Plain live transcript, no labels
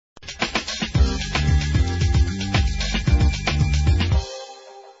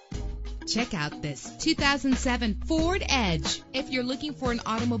Check out this 2007 Ford Edge. If you're looking for an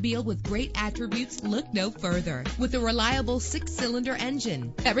automobile with great attributes, look no further. With a reliable 6-cylinder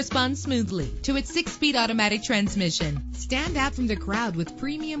engine that responds smoothly to its 6-speed automatic transmission. Stand out from the crowd with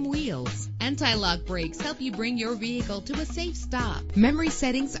premium wheels. Anti-lock brakes help you bring your vehicle to a safe stop. Memory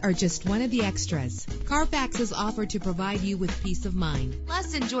settings are just one of the extras. Carfax is offered to provide you with peace of mind.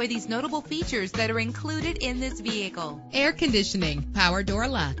 Plus, enjoy these notable features that are included in this vehicle: air conditioning, power door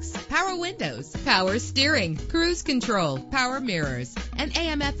locks, power windows, power steering, cruise control, power mirrors, an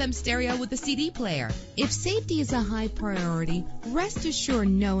AM/FM stereo with a CD player. If safety is a high priority, rest assured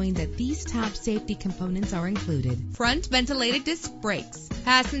knowing that these top safety components are included: front ventilated disc brakes,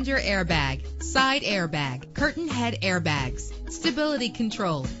 passenger airbag, side airbag, curtain head airbags, stability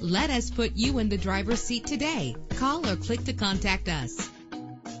control. Let us put you in the driver's seat today. Call or click to contact us.